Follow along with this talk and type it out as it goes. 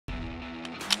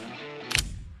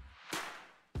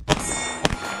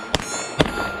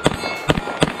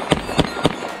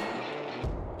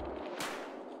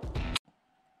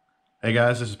Hey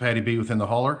guys, this is Patty B within the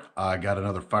hauler. I got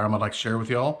another firearm I'd like to share with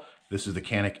y'all. This is the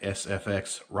Canik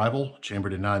SFx Rival,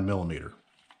 chambered in 9mm.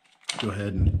 Go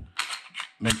ahead and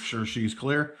make sure she's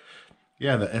clear.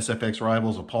 Yeah, the SFx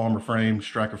Rival is a polymer frame,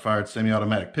 striker-fired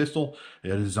semi-automatic pistol.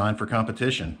 It is designed for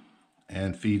competition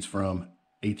and feeds from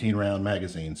 18-round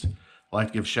magazines. I'd like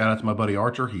to give a shout out to my buddy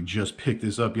Archer. He just picked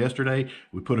this up yesterday.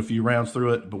 We put a few rounds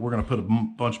through it, but we're going to put a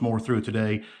bunch more through it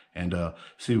today and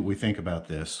see what we think about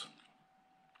this.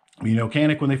 You know,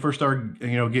 Canik, when they first started,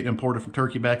 getting imported from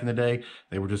Turkey back in the day,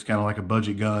 they were just kind of like a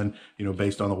budget gun,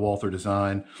 based on the Walther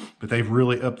design. But they've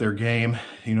really upped their game.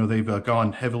 They've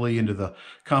gone heavily into the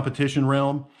competition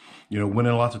realm,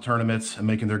 winning lots of tournaments and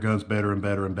making their guns better and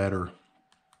better and better.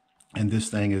 And this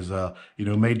thing is,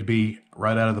 made to be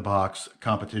right out of the box,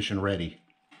 competition ready.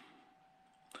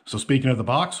 So speaking of the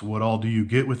box, what all do you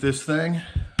get with this thing?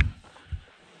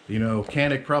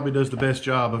 Canik probably does the best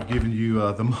job of giving you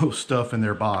the most stuff in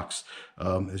their box.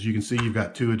 As you can see, you've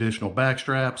got 2 additional back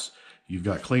straps, you've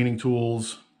got cleaning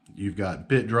tools, you've got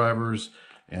bit drivers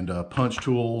and punch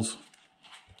tools.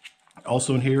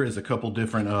 Also in here is a couple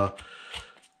different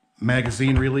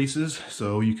magazine releases,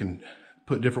 so you can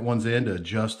put different ones in to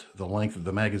adjust the length of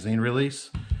the magazine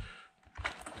release.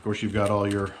 Of course, you've got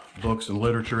all your books and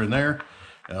literature in there.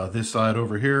 This side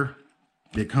over here,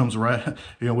 it comes right,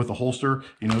 with a holster.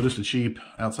 Just a cheap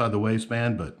outside the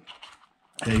waistband, but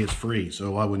hey, it's free,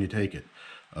 so why wouldn't you take it?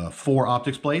 4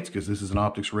 optics plates, because this is an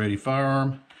optics ready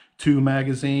firearm, 2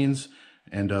 magazines,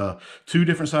 and 2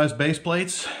 different size base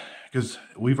plates, because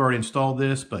we've already installed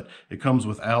this, but it comes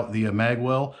without the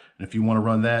magwell. And if you want to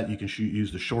run that, you can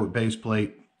use the short base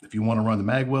plate. If you want to run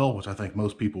the magwell, which I think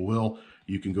most people will,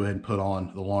 you can go ahead and put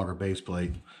on the longer base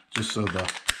plate, just so the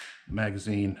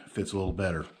magazine fits a little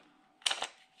better.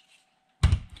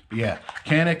 Yeah,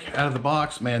 Canik out of the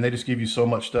box, man, they just give you so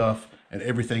much stuff and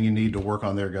everything you need to work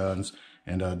on their guns,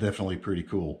 and definitely pretty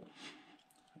cool.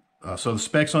 So the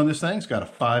specs on this thing, it's got a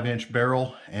 5-inch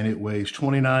barrel and it weighs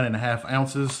 29.5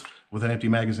 ounces with an empty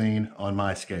magazine on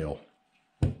my scale.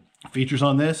 Features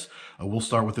on this, we'll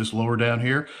start with this lower down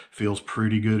here. Feels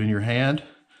pretty good in your hand.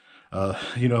 I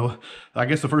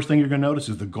guess the first thing you're gonna notice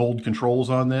is the gold controls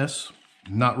on this.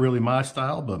 Not really my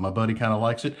style, but my buddy kind of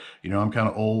likes it. I'm kind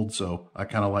of old, so I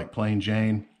kind of like plain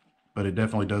Jane, but it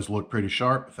definitely does look pretty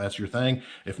sharp if that's your thing.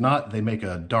 If not, they make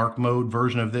a dark mode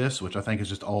version of this, which I think is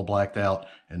just all blacked out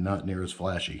and not near as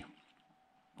flashy.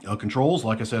 Controls,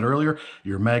 like I said earlier,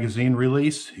 your magazine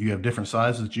release, you have different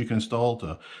sizes that you can install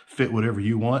to fit whatever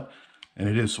you want, and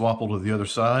it is swappable to the other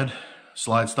side.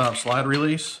 Slide stop slide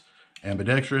release,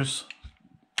 ambidextrous,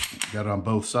 got it on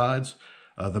both sides.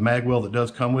 The magwell that does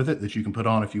come with it that you can put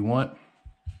on if you want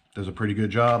does a pretty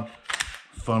good job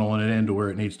funneling it into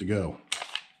where it needs to go.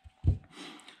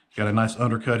 Got a nice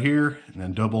undercut here and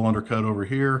then double undercut over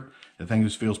here. The thing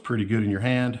just feels pretty good in your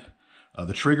hand.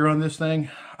 The trigger on this thing,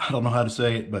 I don't know how to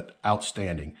say it, but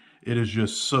outstanding. It is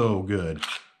just so good.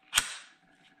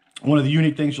 One of the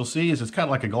unique things you'll see is it's kind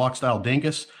of like a Glock style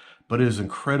dinkus, but it is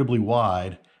incredibly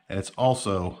wide and it's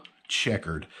also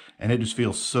checkered, and it just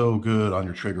feels so good on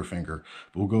your trigger finger.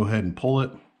 But we'll go ahead and pull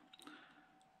it,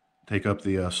 take up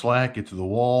the slack, get to the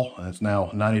wall, and it's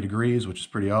now 90 degrees, which is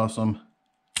pretty awesome,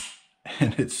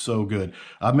 and it's so good.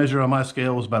 I measured on my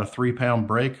scale, it was about a 3-pound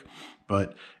break,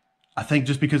 but I think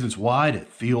just because it's wide, it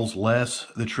feels less.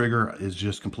 The trigger is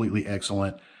just completely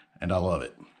excellent, and I love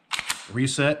it.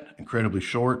 Reset, incredibly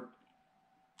short,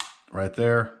 right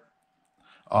there,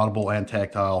 audible and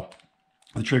tactile.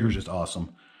 The trigger is just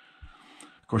awesome.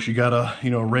 Of course, you got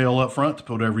a rail up front to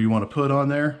put whatever you want to put on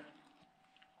there.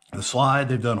 The slide,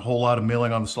 they've done a whole lot of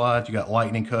milling on the slides. You got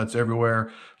lightning cuts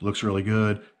everywhere. Looks really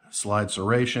good. Slide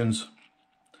serrations.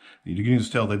 You can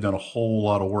just tell they've done a whole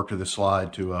lot of work to this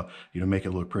slide to make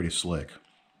it look pretty slick.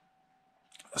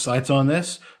 Sights on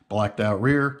this, blacked out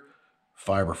rear,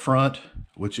 fiber front,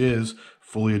 which is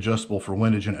fully adjustable for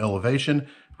windage and elevation,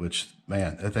 which,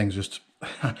 man, that thing's just,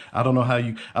 I don't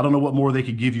know what more they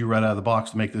could give you right out of the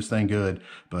box to make this thing good.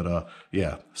 But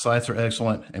yeah, sights are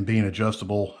excellent, and being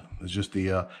adjustable is just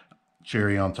the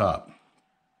cherry on top.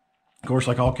 Of course,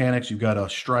 like all Caniks, you've got a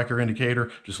striker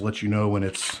indicator, just to let you know when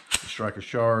the striker's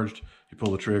charged. You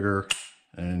pull the trigger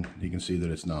and you can see that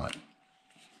it's not.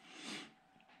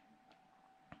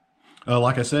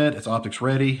 Like I said, it's optics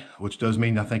ready, which does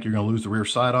mean I think you're going to lose the rear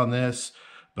sight on this.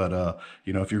 But,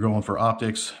 if you're going for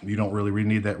optics, you don't really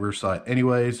need that rear sight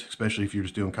anyways, especially if you're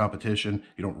just doing competition.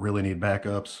 You don't really need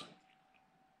backups.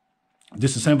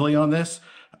 Disassembly on this,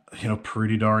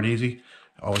 pretty darn easy.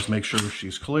 Always make sure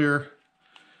she's clear.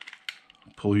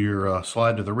 Pull your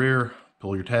slide to the rear,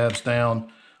 pull your tabs down,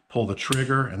 pull the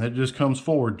trigger, and it just comes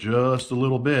forward just a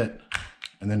little bit.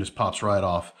 and then just pops right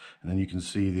off. And then you can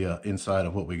see the inside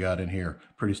of what we got in here.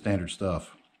 Pretty standard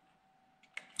stuff.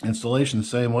 Installation the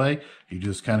same way. You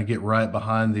just kind of get right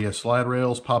behind the slide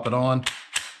rails, pop it on,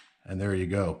 and there you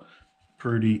go.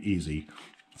 Pretty easy.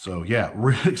 So yeah,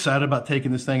 really excited about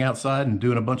taking this thing outside and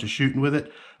doing a bunch of shooting with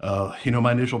it. You know,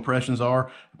 my initial impressions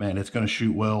are, man, it's going to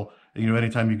shoot well. You know,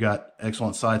 anytime you got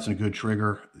excellent sights and a good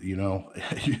trigger, you know,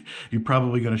 you're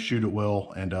probably going to shoot it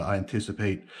well. And I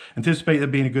anticipate that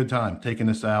being a good time, taking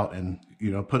this out and,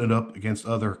 you know, putting it up against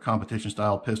other competition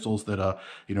style pistols that,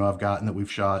 you know, I've gotten that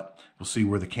we've shot. We'll see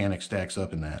where the Canik stacks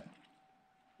up in that.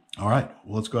 All right,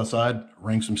 well, let's go outside,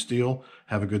 ring some steel,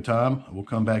 have a good time. We'll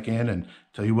come back in and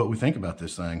tell you what we think about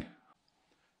this thing.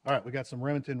 All right, we got some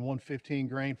Remington 115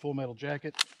 grain full metal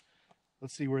jacket.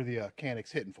 Let's see where the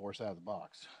Canik's hitting for us out of the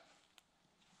box.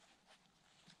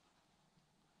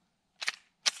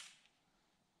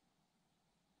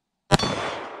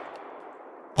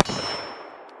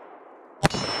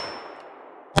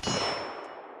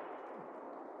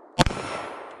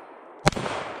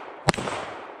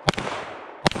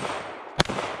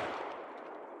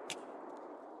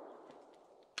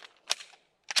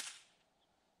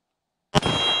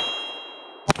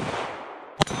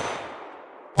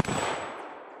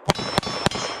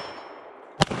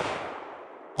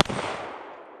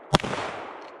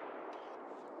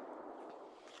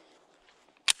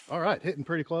 All right, hitting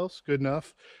pretty close, good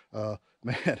enough.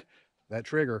 Man, that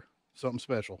trigger, something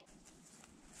special.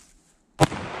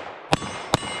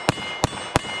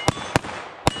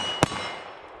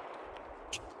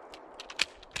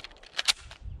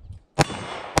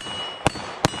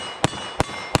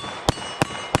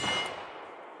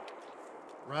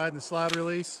 Riding the slide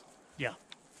release? Yeah.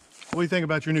 What do you think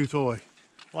about your new toy?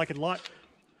 Like it a lot.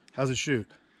 How's it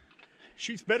shoot?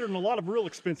 Shoots better than a lot of real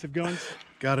expensive guns.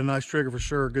 Got a nice trigger for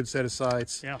sure, good set of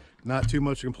sights. Yeah. Not too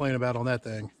much to complain about on that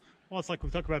thing. Well, it's like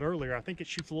we talked about earlier. I think it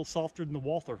shoots a little softer than the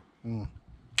Walther.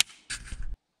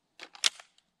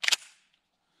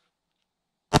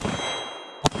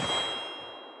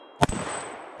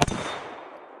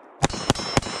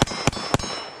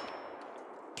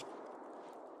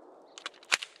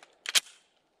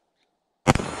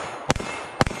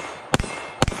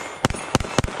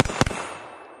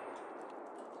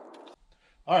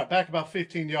 All right, back about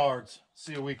 15 yards.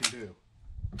 See what we can do.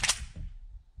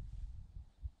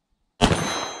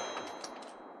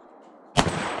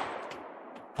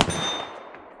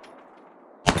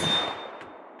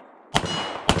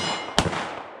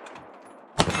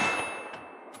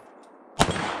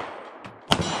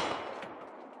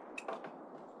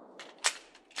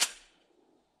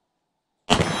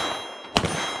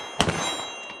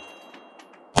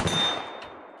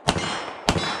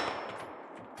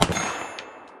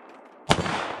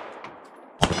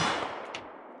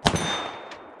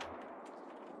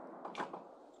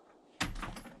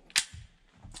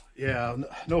 Yeah,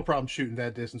 no problem shooting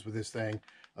that distance with this thing.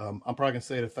 I'm probably gonna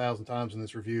say it 1,000 times in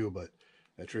this review, but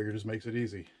that trigger just makes it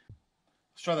easy.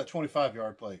 Let's try that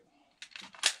 25-yard plate.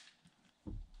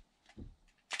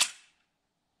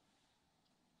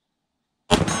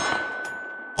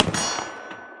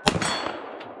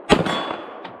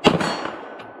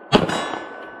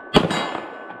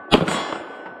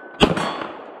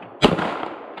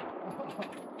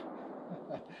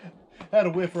 Had a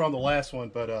whiffer on the last one,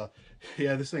 but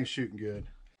yeah, this thing's shooting good.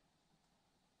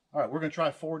 All right, we're gonna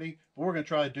try 40, but we're gonna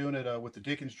try doing it with the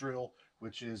Dickens drill,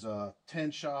 which is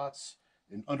 10 shots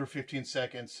in under 15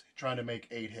 seconds, trying to make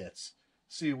 8 hits.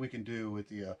 See what we can do with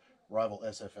the Rival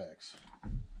SFx.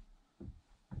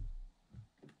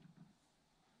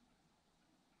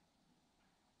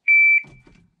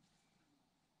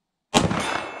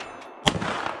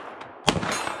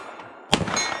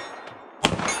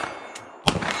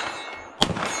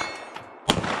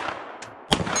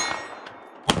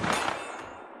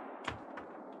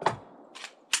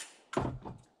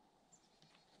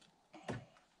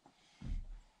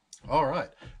 All right,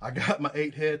 I got my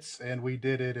 8 hits and we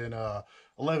did it in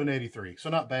 1183, so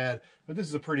not bad, but this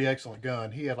is a pretty excellent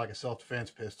gun. He had like a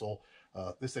self-defense pistol.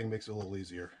 This thing makes it a little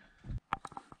easier.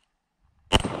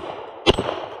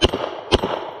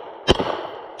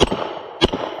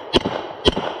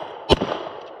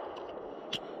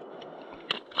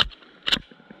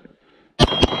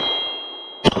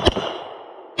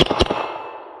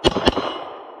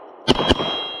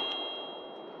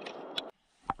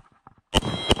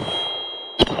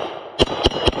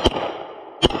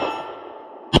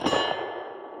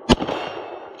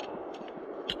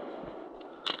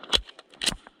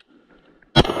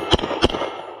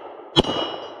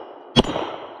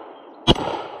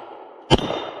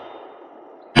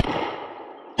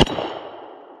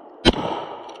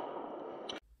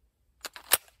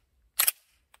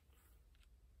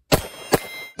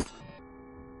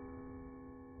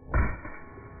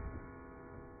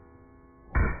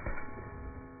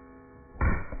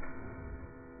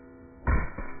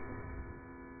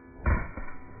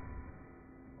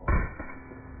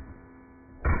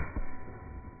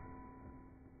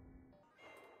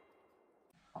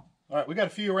 All right, we got a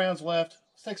few rounds left.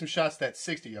 Let's take some shots at that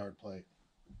 60-yard plate.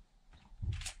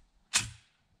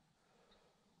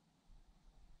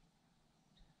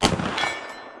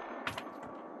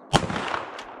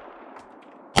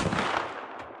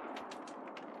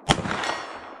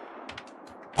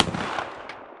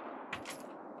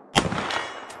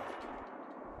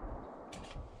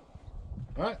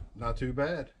 All right, not too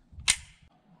bad.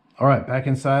 All right, back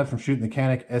inside from shooting the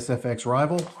Canik SFx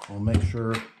Rival. We'll make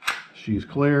sure she's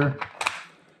clear.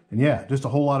 And yeah, just a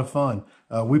whole lot of fun.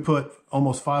 We put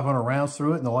almost 500 rounds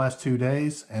through it in the last 2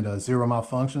 days, and 0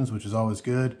 malfunctions, which is always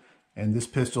good. And this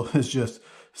pistol is just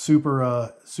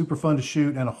super fun to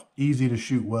shoot and easy to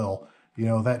shoot well. You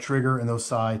know, that trigger and those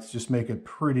sights just make it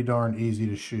pretty darn easy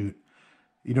to shoot.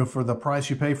 You know, for the price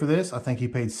you pay for this, I think he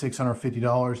paid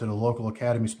 $650 at a local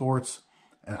Academy Sports,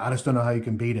 and I just don't know how you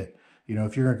can beat it. You know,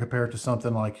 if you're going to compare it to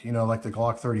something like, you know, like the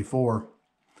Glock 34,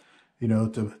 you know,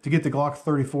 to get the Glock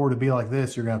 34 to be like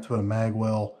this, you're going to have to put a mag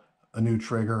well, a new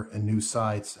trigger, and new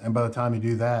sights. And by the time you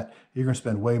do that, you're going to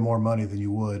spend way more money than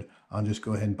you would on just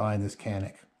go ahead and buying this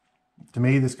Canik. To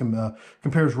me, this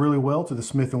compares really well to the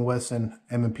Smith & Wesson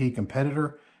M&P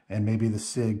Competitor and maybe the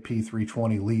SIG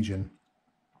P320 Legion.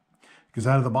 Because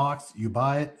out of the box, you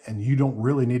buy it, and you don't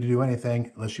really need to do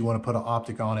anything unless you want to put an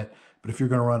optic on it. But if you're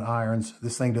going to run irons,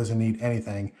 this thing doesn't need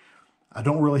anything. I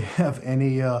don't really have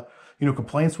any, you know,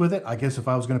 complaints with it. I guess if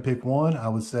I was going to pick one, I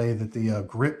would say that the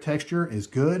grip texture is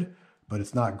good, but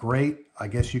it's not great. I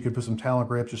guess you could put some Talon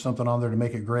grips or something on there to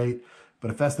make it great.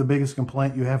 But if that's the biggest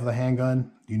complaint you have with a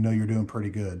handgun, you know you're doing pretty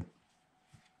good.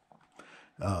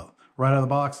 Right out of the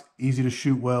box, easy to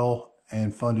shoot well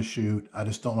and fun to shoot. I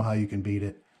just don't know how you can beat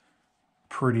it.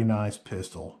 Pretty nice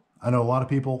pistol. I know a lot of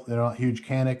people, they're not huge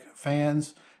Canik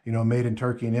fans. You know, made in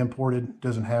Turkey and imported,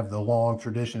 doesn't have the long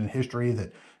tradition and history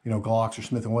that, you know, Glocks or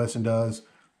Smith & Wesson does,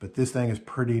 but this thing is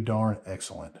pretty darn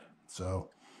excellent. So,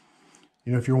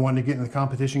 you know, if you're wanting to get in the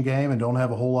competition game and don't have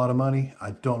a whole lot of money,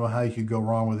 I don't know how you could go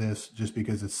wrong with this, just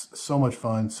because it's so much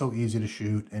fun, so easy to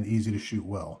shoot, and easy to shoot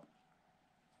well.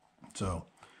 So,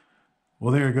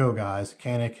 well, there you go, guys.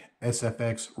 Canik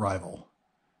SFx Rival.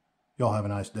 Y'all have a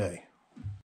nice day.